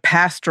idea that the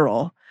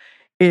pastoral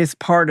is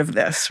part of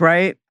this,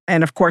 right?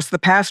 And of course, the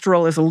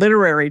pastoral is a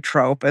literary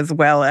trope as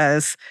well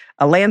as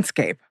a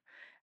landscape.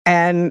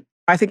 And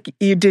I think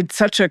you did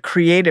such a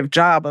creative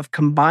job of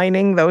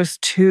combining those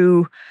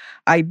two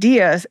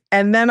ideas.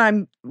 And then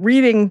I'm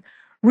reading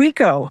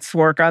Rico's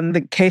work on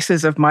the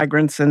cases of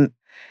migrants, and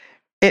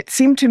it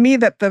seemed to me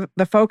that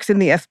the folks in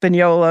the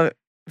Española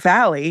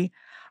Valley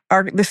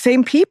are the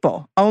same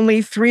people,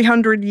 only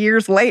 300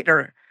 years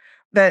later.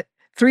 That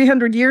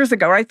 300 years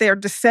ago, right, they are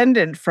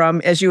descendant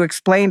from, as you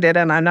explained it,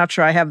 and I'm not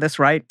sure I have this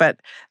right, but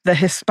the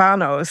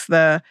Hispanos,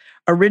 the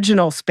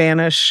original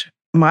Spanish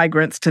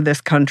migrants to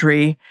this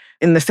country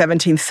in the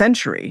 17th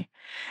century.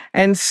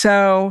 And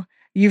so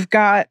you've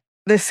got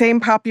the same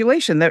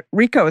population that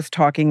Rico is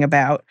talking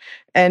about.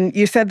 And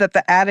you said that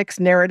the addicts'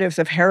 narratives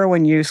of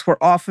heroin use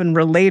were often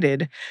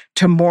related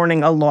to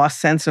mourning a lost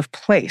sense of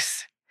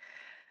place.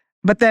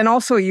 But then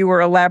also you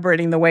were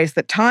elaborating the ways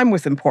that time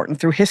was important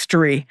through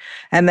history,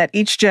 and that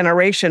each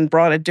generation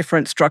brought a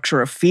different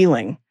structure of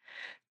feeling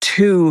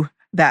to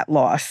that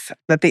loss,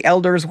 that the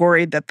elders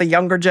worried that the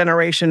younger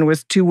generation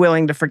was too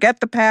willing to forget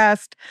the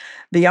past.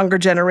 The younger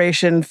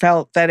generation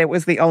felt that it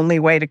was the only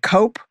way to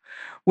cope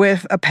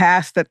with a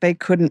past that they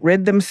couldn't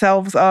rid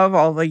themselves of,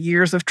 all the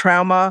years of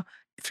trauma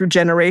through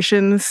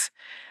generations.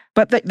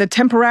 But the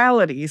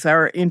temporalities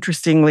are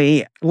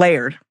interestingly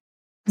layered.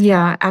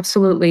 Yeah,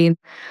 absolutely.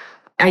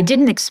 I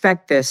didn't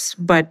expect this,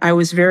 but I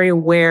was very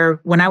aware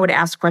when I would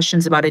ask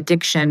questions about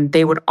addiction,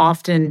 they would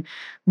often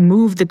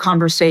move the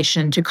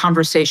conversation to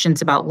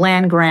conversations about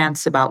land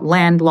grants, about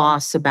land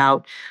loss,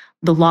 about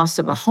the loss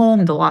of a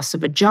home, the loss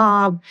of a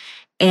job.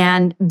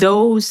 And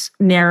those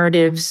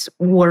narratives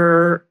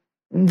were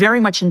very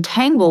much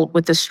entangled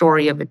with the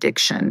story of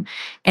addiction.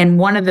 And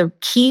one of the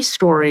key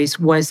stories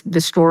was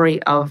the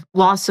story of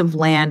loss of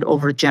land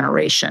over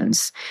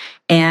generations.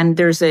 And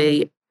there's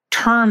a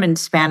term in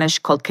Spanish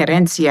called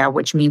querencia,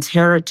 which means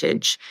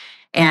heritage.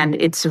 And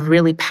it's a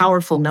really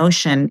powerful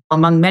notion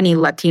among many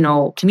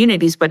Latino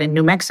communities, but in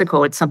New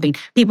Mexico, it's something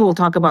people will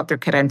talk about their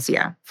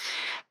querencia.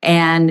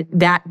 And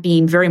that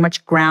being very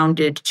much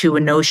grounded to a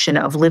notion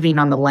of living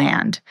on the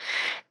land.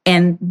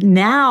 And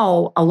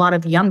now a lot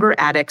of younger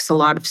addicts, a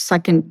lot of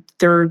second,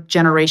 third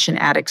generation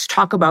addicts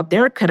talk about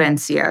their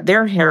querencia,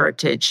 their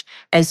heritage,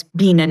 as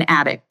being an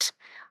addict,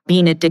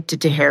 being addicted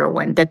to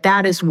heroin,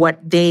 that is what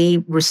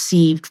they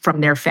received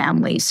from their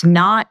families,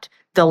 not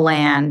the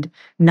land,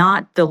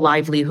 not the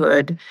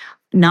livelihood,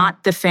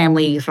 not the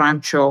family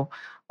rancho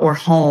or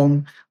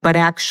home, but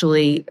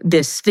actually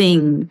this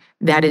thing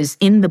that is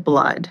in the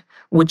blood,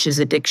 which is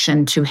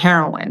addiction to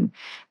heroin.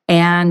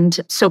 And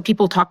so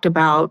people talked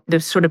about the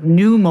sort of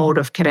new mode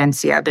of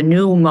querencia, the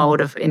new mode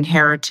of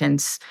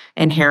inheritance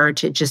and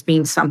heritage as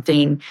being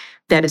something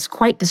that is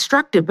quite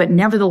destructive, but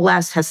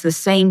nevertheless has the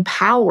same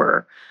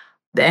power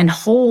and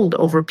hold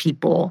over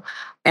people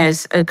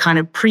as a kind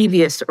of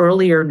previous,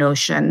 earlier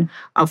notion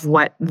of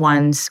what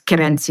one's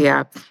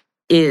querencia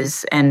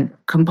is and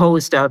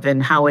composed of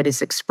and how it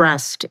is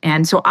expressed.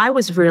 And so I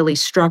was really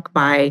struck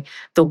by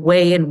the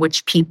way in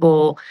which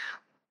people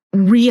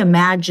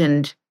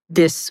reimagined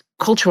this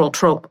cultural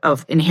trope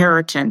of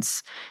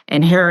inheritance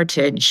and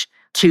heritage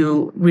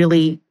to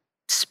really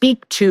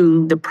speak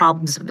to the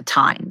problems of the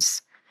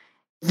times.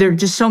 There are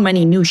just so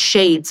many new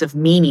shades of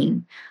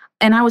meaning.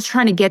 And I was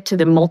trying to get to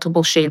the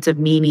multiple shades of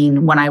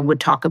meaning when I would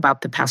talk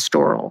about the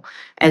pastoral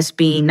as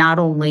being not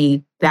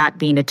only that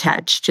being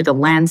attached to the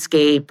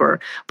landscape,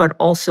 but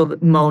also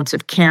modes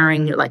of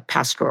caring like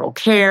pastoral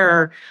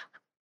care.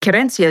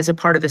 Querencia is a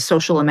part of the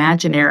social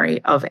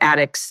imaginary of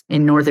addicts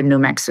in northern New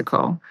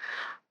Mexico.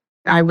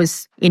 I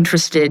was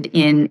interested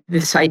in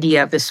this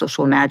idea of the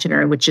social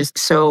imaginary, which is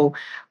so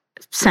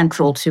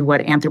central to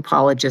what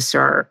anthropologists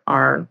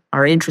are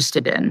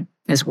interested in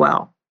as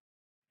well.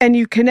 And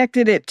you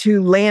connected it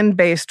to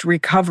land-based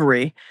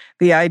recovery,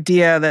 the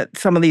idea that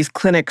some of these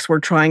clinics were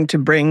trying to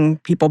bring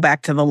people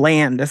back to the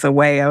land as a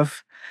way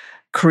of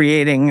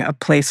creating a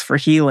place for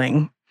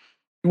healing,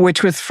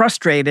 which was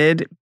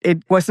frustrated.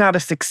 It was not a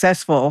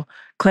successful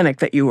clinic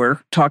that you were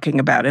talking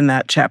about in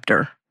that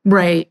chapter.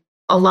 Right.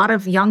 A lot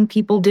of young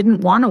people didn't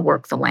want to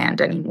work the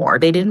land anymore.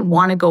 They didn't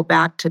want to go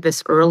back to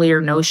this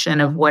earlier notion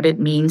of what it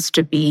means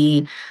to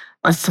be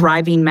a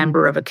thriving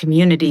member of a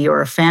community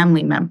or a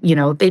family member. You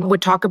know, they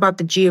would talk about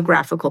the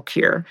geographical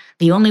cure.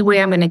 The only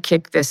way I'm going to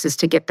kick this is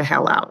to get the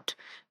hell out.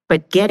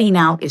 But getting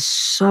out is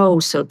so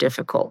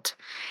difficult.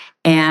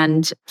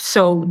 And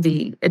so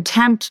the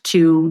attempt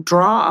to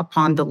draw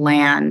upon the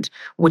land,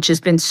 which has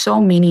been so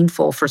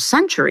meaningful for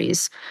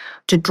centuries,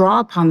 to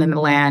draw upon the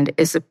land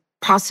is a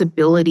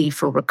possibility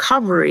for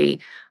recovery.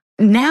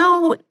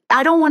 Now,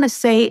 I don't want to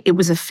say it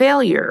was a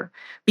failure,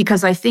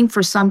 because I think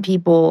for some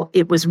people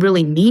it was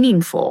really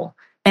meaningful.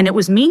 And it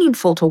was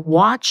meaningful to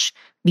watch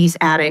these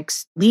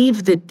addicts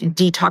leave the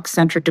detox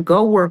center to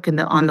go work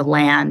on the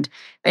land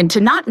and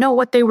to not know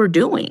what they were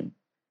doing.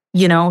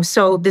 You know,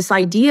 so this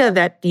idea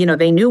that, you know,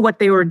 they knew what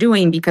they were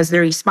doing because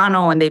they're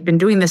Hispano and they've been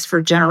doing this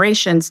for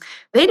generations,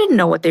 they didn't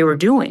know what they were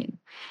doing.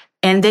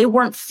 And they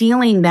weren't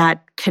feeling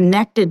that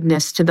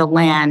connectedness to the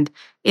land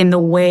in the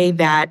way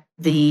that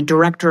the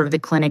director of the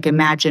clinic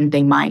imagined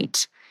they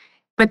might.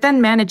 But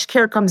then managed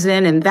care comes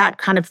in and that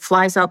kind of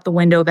flies out the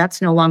window.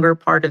 That's no longer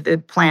part of the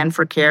plan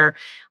for care.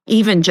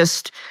 Even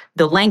just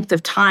the length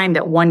of time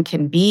that one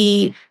can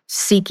be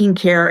seeking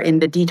care in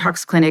the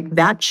detox clinic,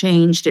 that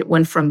changed. It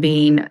went from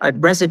being a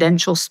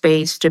residential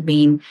space to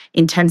being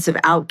intensive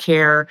out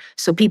care.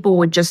 So people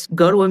would just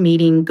go to a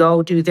meeting,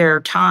 go do their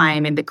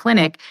time in the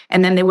clinic,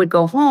 and then they would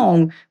go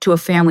home to a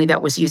family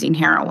that was using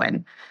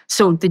heroin.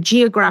 So the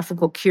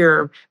geographical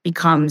cure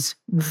becomes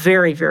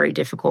very, very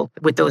difficult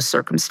with those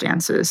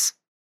circumstances.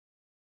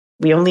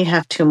 We only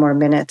have 2 more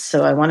minutes,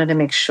 so I wanted to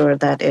make sure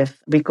that if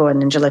Rico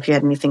and Angela, if you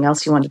had anything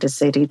else you wanted to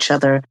say to each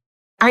other.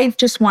 I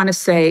just want to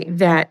say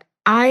that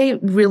I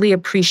really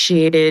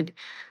appreciated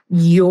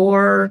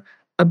your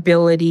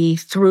ability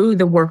through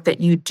the work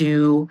that you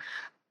do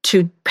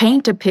to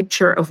paint a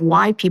picture of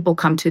why people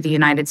come to the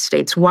United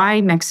States, why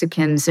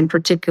Mexicans in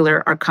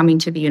particular are coming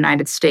to the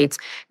United States,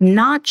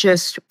 not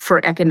just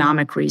for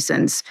economic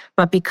reasons,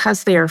 but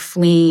because they are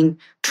fleeing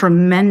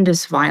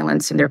tremendous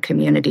violence in their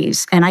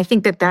communities. And I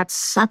think that that's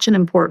such an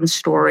important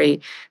story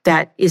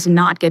that is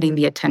not getting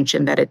the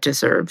attention that it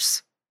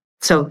deserves.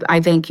 So I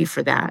thank you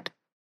for that.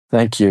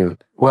 Thank you.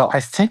 Well,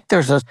 I think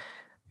there's a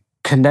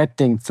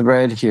connecting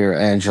thread here,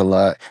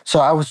 Angela.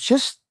 So I was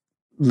just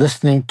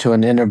listening to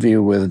an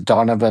interview with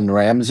Donovan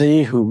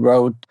Ramsey, who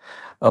wrote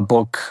a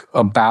book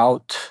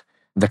about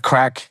the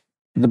crack.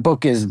 The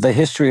book is The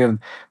History of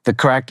the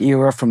Crack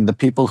Era from the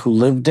People Who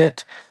Lived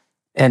It.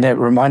 And it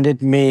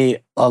reminded me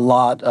a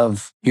lot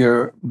of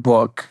your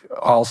book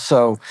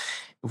also.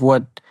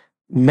 what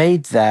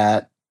made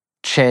that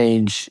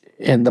change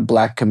in the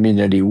Black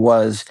community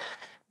was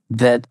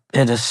that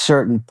at a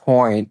certain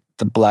point,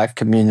 the Black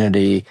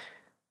community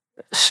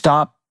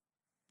stopped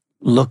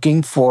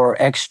looking for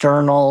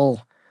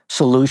external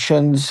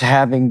solutions,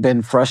 having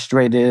been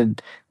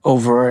frustrated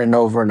over and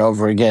over and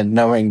over again,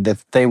 knowing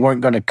that they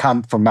weren't going to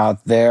come from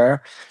out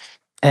there.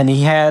 And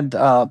he had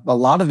a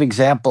lot of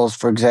examples.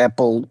 For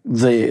example,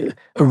 the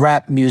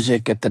rap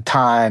music at the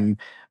time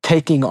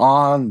taking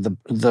on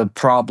the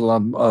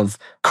problem of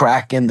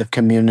crack in the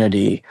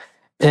community.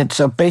 And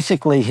so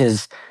basically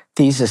his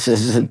thesis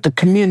is that the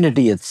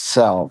community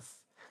itself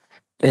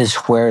is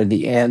where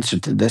the answer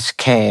to this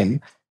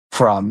came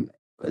from.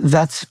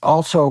 That's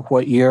also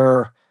what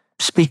you're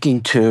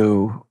speaking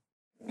to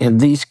in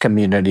these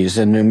communities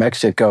in New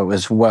Mexico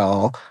as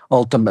well,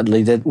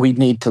 ultimately, that we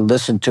need to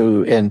listen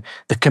to, and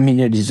the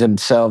communities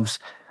themselves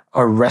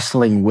are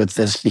wrestling with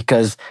this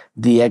because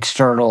the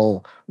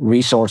external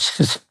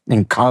resources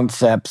and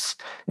concepts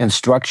and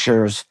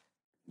structures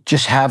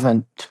just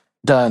haven't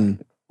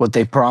done what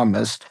they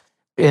promised.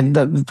 In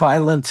the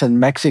violence in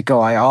Mexico,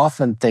 I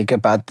often think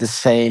about the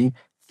same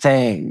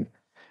thing.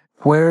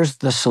 Where's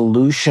the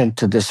solution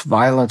to this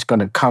violence going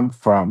to come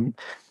from?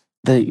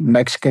 The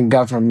Mexican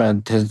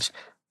government has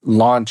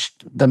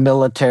launched the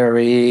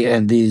military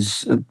and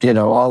these,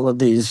 all of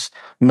these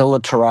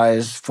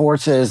militarized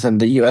forces, and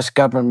the U.S.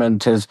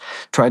 government has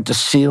tried to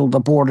seal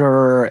the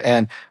border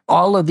and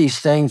all of these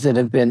things that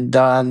have been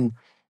done,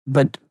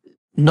 but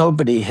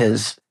nobody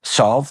has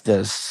solved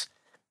this.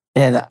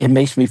 And it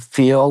makes me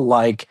feel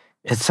like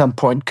at some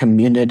point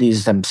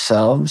communities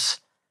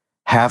themselves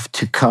have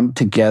to come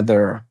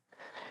together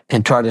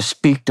and try to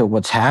speak to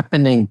what's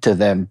happening to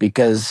them,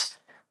 because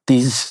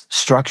these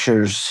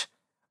structures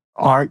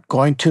aren't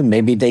going to,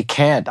 maybe they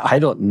can't, I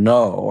don't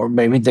know, or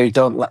maybe they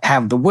don't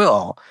have the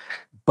will,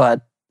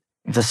 but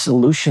the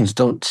solutions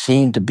don't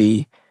seem to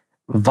be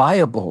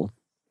viable,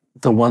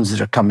 the ones that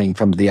are coming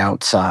from the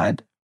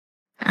outside.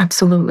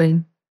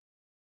 Absolutely.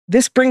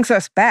 This brings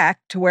us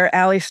back to where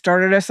Allie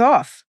started us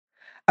off,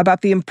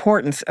 about the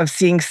importance of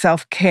seeing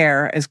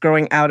self-care as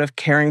growing out of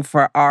caring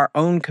for our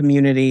own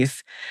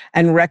communities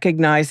and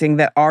recognizing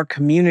that our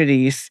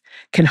communities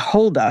can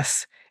hold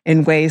us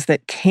in ways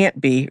that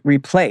can't be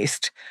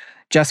replaced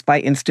just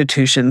by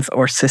institutions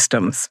or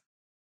systems.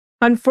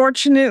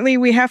 Unfortunately,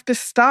 we have to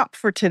stop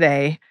for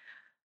today.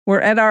 We're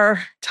at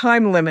our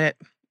time limit.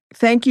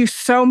 Thank you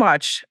so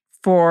much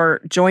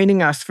for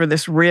joining us for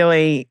this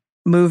really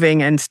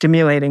moving and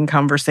stimulating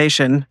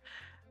conversation.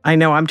 I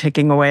know I'm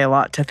taking away a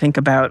lot to think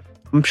about.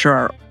 I'm sure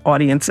our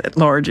audience at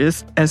large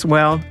is as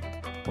well.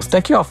 Well,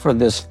 thank you all for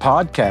this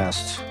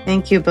podcast.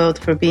 Thank you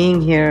both for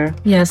being here.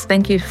 Yes,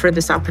 thank you for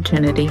this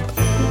opportunity.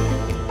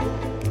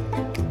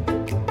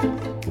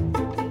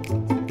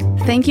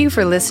 Thank you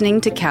for listening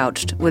to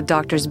Couched with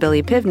Drs.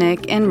 Billy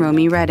Pivnik and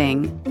Romy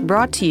Redding,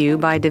 brought to you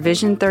by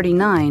Division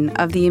 39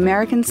 of the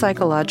American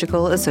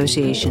Psychological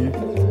Association.